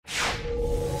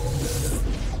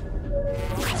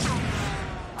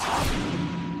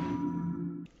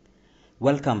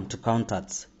Welcome to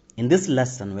Counters. In this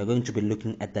lesson, we're going to be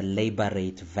looking at the labor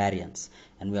rate variance,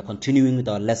 and we are continuing with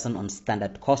our lesson on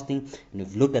standard costing, and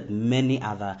we've looked at many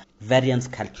other variance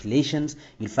calculations.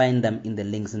 You'll find them in the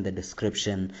links in the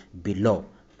description below.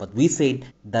 But we said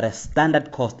that a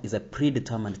standard cost is a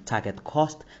predetermined target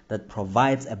cost that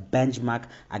provides a benchmark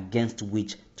against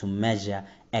which to measure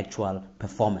actual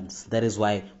performance. That is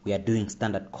why we are doing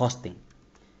standard costing.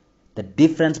 The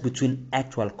difference between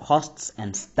actual costs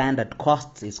and standard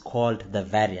costs is called the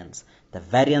variance. The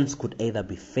variance could either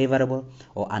be favorable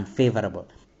or unfavorable,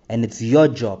 and it's your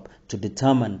job to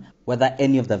determine whether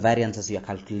any of the variances you are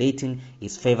calculating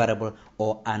is favorable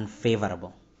or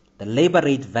unfavorable. The labor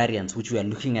rate variance, which we are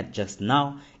looking at just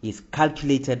now, is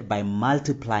calculated by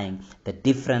multiplying the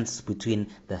difference between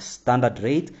the standard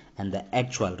rate and the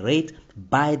actual rate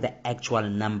by the actual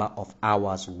number of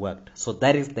hours worked. So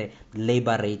that is the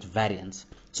labor rate variance.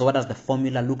 So what does the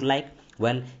formula look like?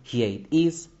 Well, here it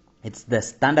is. It's the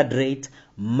standard rate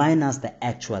minus the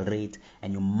actual rate,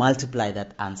 and you multiply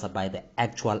that answer by the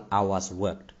actual hours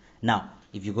worked. Now,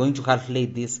 if you're going to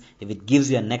calculate this, if it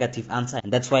gives you a negative answer,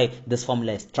 and that's why this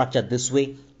formula is structured this way,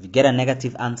 if you get a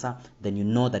negative answer, then you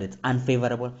know that it's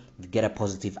unfavorable. If you get a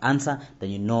positive answer, then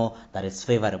you know that it's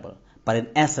favorable. But in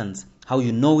essence, how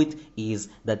you know it is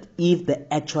that if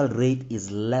the actual rate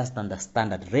is less than the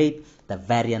standard rate, the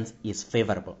variance is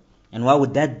favorable. And why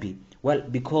would that be? Well,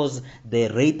 because the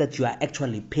rate that you are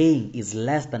actually paying is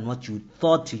less than what you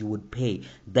thought you would pay.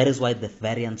 That is why the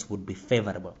variance would be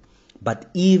favorable.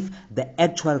 But if the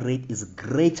actual rate is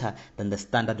greater than the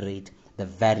standard rate, the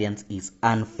variance is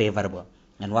unfavorable.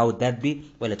 And why would that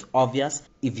be? Well, it's obvious.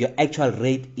 If your actual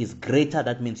rate is greater,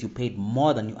 that means you paid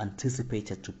more than you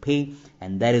anticipated to pay,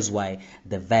 and that is why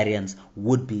the variance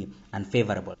would be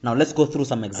unfavorable. Now, let's go through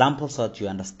some examples so that you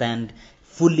understand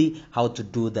fully how to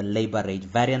do the labor rate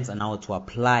variance and how to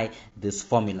apply this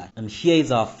formula. And here is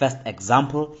our first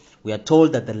example. We are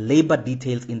told that the labor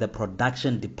details in the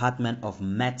production department of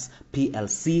METS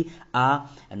PLC are,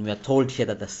 and we are told here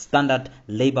that the standard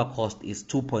labor cost is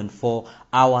 2.4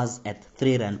 hours at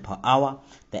 3 Rand per hour.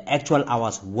 The actual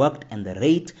hours worked and the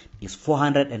rate is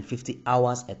 450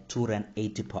 hours at 2 Rand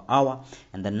 80 per hour,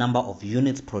 and the number of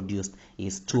units produced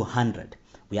is 200.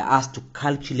 We are asked to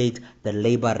calculate the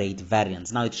labor rate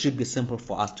variance. Now, it should be simple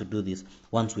for us to do this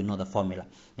once we know the formula.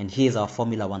 And here's our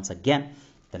formula once again.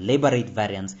 The labor rate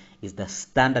variance is the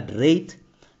standard rate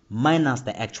minus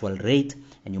the actual rate,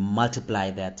 and you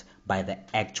multiply that by the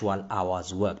actual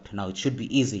hours worked. Now, it should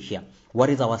be easy here. What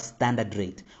is our standard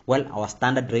rate? Well, our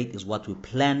standard rate is what we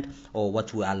planned or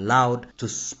what we are allowed to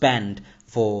spend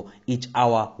for each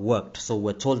hour worked. So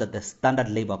we're told that the standard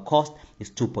labor cost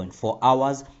is 2.4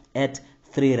 hours at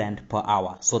 3 Rand per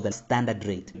hour. So the standard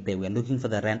rate, they were looking for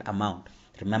the rand amount.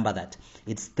 Remember that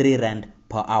it's 3 Rand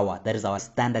per hour. That is our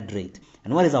standard rate.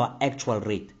 And what is our actual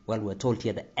rate? Well, we're told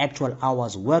here the actual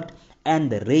hours worked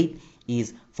and the rate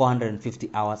is 450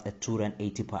 hours at 2 Rand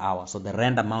 80 per hour. So the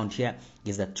rand amount here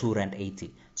is the 2 Rand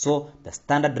 80. So the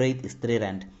standard rate is 3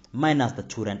 Rand minus the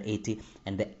 2 Rand 80,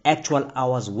 and the actual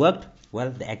hours worked,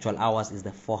 well, the actual hours is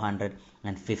the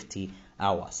 450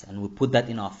 hours. And we put that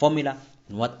in our formula.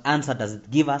 And what answer does it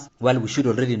give us? Well, we should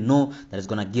already know that it's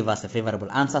going to give us a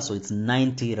favorable answer. So it's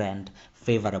 90 Rand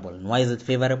favorable. And why is it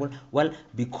favorable? Well,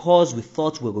 because we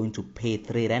thought we were going to pay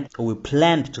 3 Rand, or we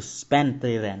planned to spend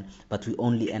 3 Rand, but we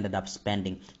only ended up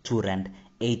spending 2 Rand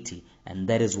 80. And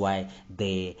that is why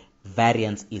the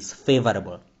variance is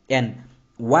favorable. And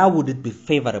why would it be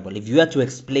favorable? If you had to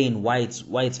explain why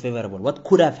it's favorable, what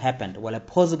could have happened? Well, a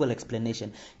possible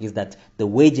explanation is that the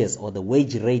wages or the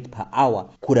wage rate per hour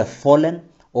could have fallen,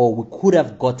 or we could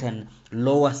have gotten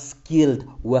lower skilled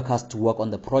workers to work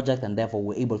on the project, and therefore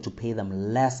we're able to pay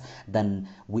them less than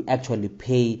we actually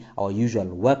pay our usual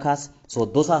workers. So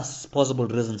those are possible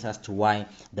reasons as to why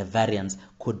the variance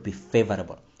could be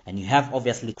favorable. And you have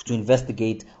obviously to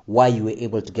investigate why you were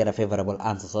able to get a favorable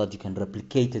answer so that you can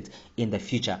replicate it in the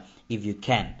future if you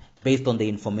can, based on the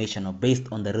information or based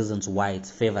on the reasons why it's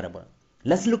favorable.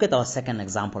 Let's look at our second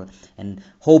example and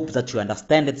hope that you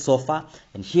understand it so far.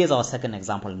 And here's our second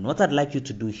example. And what I'd like you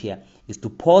to do here is to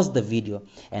pause the video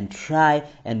and try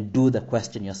and do the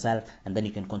question yourself. And then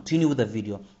you can continue with the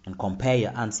video and compare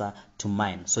your answer to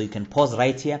mine. So you can pause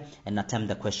right here and attempt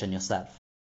the question yourself.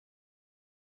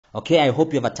 Okay, I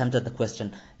hope you've attempted the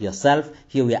question yourself.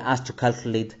 Here we are asked to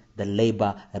calculate the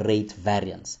labor rate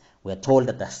variance. We are told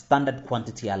that the standard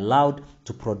quantity allowed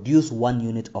to produce 1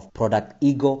 unit of product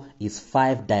ego is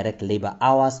 5 direct labor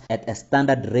hours at a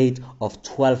standard rate of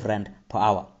 12 Rand per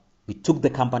hour. We took the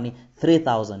company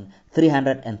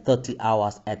 3,330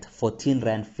 hours at 14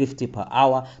 Rand 50 per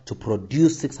hour to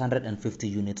produce 650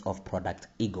 units of product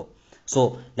ego.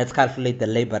 So let's calculate the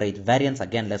labor rate variance.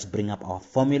 Again, let's bring up our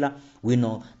formula. We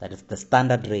know that it's the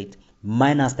standard rate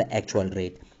minus the actual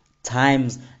rate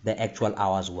times the actual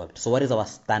hours worked. So what is our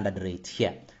standard rate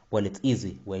here? Well, it's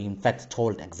easy. We're in fact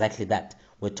told exactly that.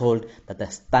 We're told that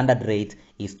the standard rate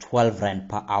is 12 Rand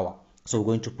per hour. So we're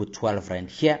going to put 12 Rand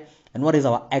here. And what is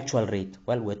our actual rate?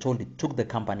 Well, we're told it took the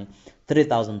company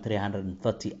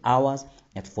 3,330 hours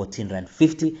at 14 Rand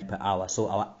 50 per hour. So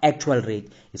our actual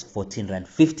rate is 14 Rand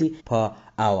 50 per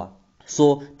hour.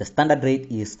 So the standard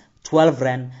rate is 12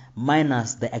 Rand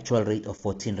minus the actual rate of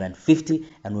 14 Rand 50,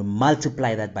 and we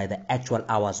multiply that by the actual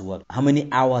hours worked. How many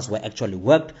hours were actually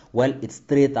worked? Well, it's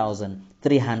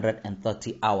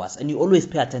 3,330 hours. And you always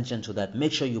pay attention to that.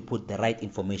 Make sure you put the right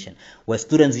information. Where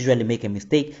students usually make a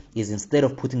mistake is instead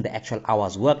of putting the actual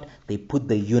hours worked, they put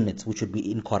the units, which would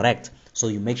be incorrect. So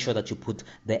you make sure that you put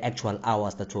the actual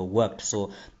hours that were worked.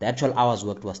 So the actual hours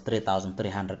worked was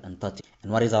 3,330.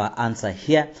 And what is our answer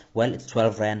here? Well, it's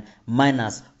 12 Rand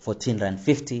minus 14 Rand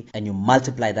 50, and you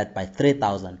multiply that by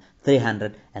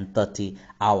 3,330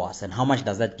 hours. And how much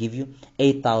does that give you?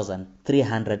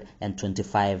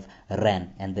 8,325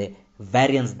 Rand. And the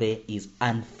variance there is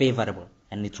unfavorable.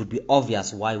 And it would be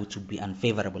obvious why it would be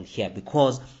unfavorable here,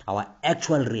 because our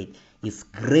actual rate is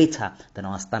greater than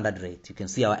our standard rate. You can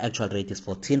see our actual rate is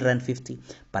 14 Rand 50,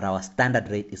 but our standard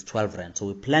rate is 12 Rand. So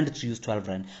we planned to use 12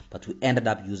 Rand, but we ended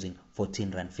up using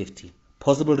 14 Rand 50.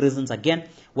 Possible reasons again,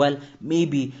 well,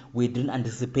 maybe we didn't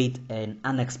anticipate an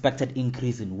unexpected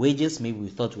increase in wages. Maybe we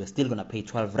thought we were still going to pay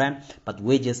 12 Rand, but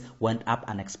wages went up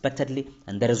unexpectedly,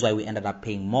 and that is why we ended up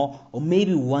paying more. Or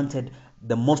maybe we wanted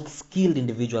the most skilled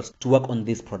individuals to work on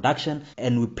this production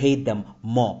and we paid them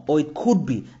more. Or it could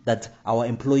be that our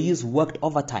employees worked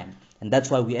overtime, and that's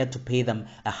why we had to pay them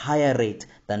a higher rate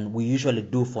than we usually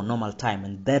do for normal time,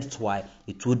 and that's why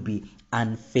it would be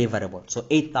unfavorable. So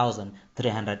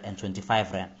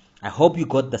 8,325 Rand. I hope you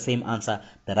got the same answer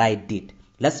that I did.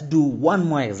 Let's do one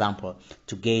more example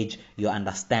to gauge your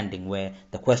understanding where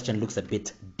the question looks a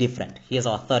bit different. Here's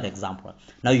our third example.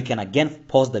 Now you can again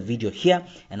pause the video here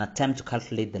and attempt to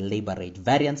calculate the labor rate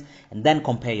variance and then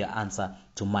compare your answer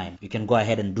to mine. You can go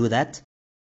ahead and do that.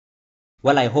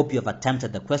 Well, I hope you have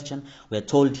attempted the question. We're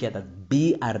told here that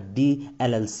BRD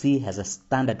LLC has a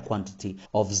standard quantity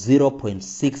of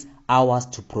 0.6 hours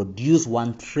to produce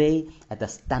one tray at a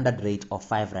standard rate of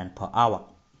 5 Rand per hour.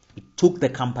 It took the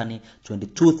company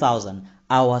 22,000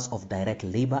 hours of direct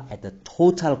labor at the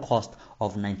total cost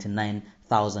of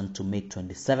 99,000 to make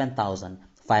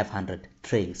 27,500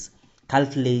 trays.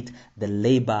 Calculate the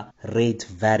labor rate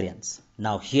variance.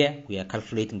 Now here we are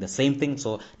calculating the same thing,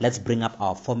 so let's bring up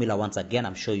our formula once again.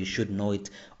 I'm sure you should know it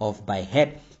off by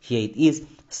head. Here it is: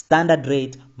 standard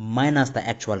rate minus the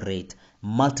actual rate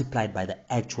multiplied by the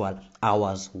actual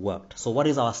hours worked. So what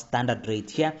is our standard rate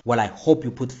here? Well, I hope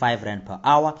you put 5 Rand per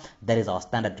hour. That is our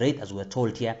standard rate, as we're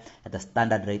told here, at the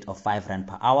standard rate of 5 Rand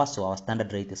per hour. So our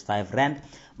standard rate is 5 Rand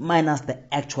minus the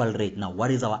actual rate. Now, what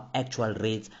is our actual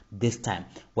rate this time?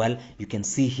 Well, you can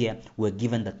see here we're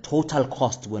given the total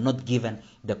cost. We're not given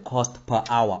the cost per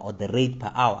hour or the rate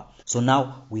per hour. So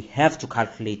now we have to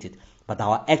calculate it. But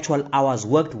our actual hours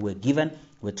worked were given.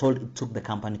 We're told it took the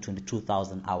company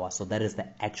 22,000 hours. So that is the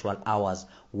actual hours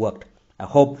worked. I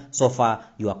hope so far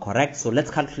you are correct. So let's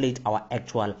calculate our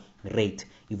actual rate.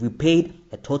 If we paid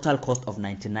a total cost of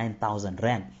 99,000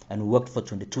 Rand and we worked for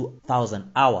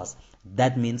 22,000 hours,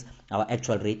 that means our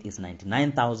actual rate is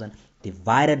 99,000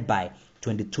 divided by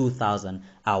 22,000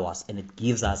 hours, and it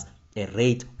gives us a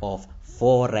rate of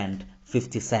 4 Rand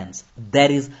 50 cents. That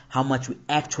is how much we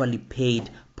actually paid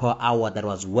per hour that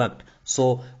was worked.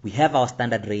 So we have our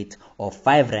standard rate of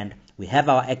 5 Rand, we have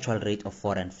our actual rate of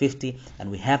 4 Rand 50,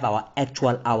 and we have our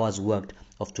actual hours worked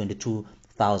of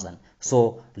 22,000.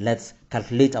 So let's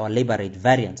calculate our labor rate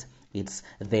variance. It's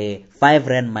the 5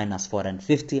 Rand minus 4 Rand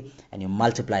 50, and you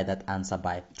multiply that answer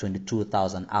by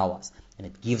 22,000 hours, and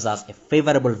it gives us a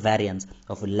favorable variance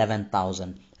of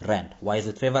 11,000 Rand. Why is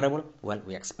it favorable? Well,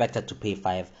 we expected to pay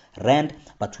 5 Rand,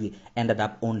 but we ended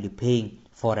up only paying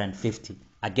 4 Rand 50.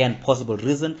 Again, possible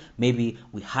reason, maybe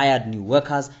we hired new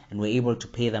workers and we're able to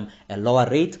pay them a lower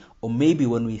rate, or maybe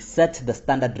when we set the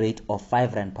standard rate of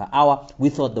 5 Rand per hour, we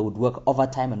thought they would work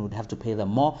overtime and would have to pay them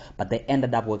more, but they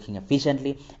ended up working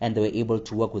efficiently and they were able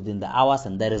to work within the hours,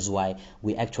 and that is why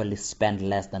we actually spent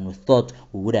less than we thought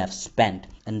we would have spent,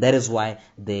 and that is why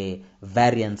the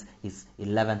variance is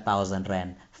 11,000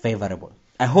 Rand favorable.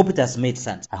 I hope it has made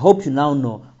sense. I hope you now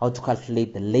know how to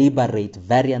calculate the labor rate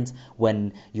variance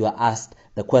when you are asked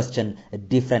the question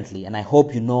differently. And I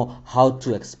hope you know how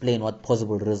to explain what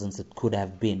possible reasons it could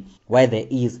have been, why there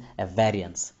is a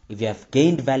variance. If you have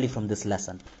gained value from this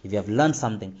lesson, if you have learned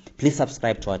something, please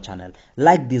subscribe to our channel,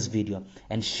 like this video,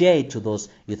 and share it to those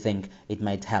you think it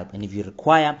might help. And if you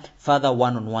require further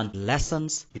one-on-one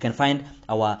lessons, you can find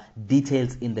our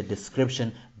details in the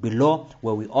description below,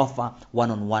 where we offer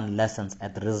one-on-one lessons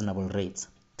at reasonable rates.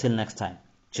 Till next time,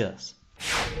 cheers.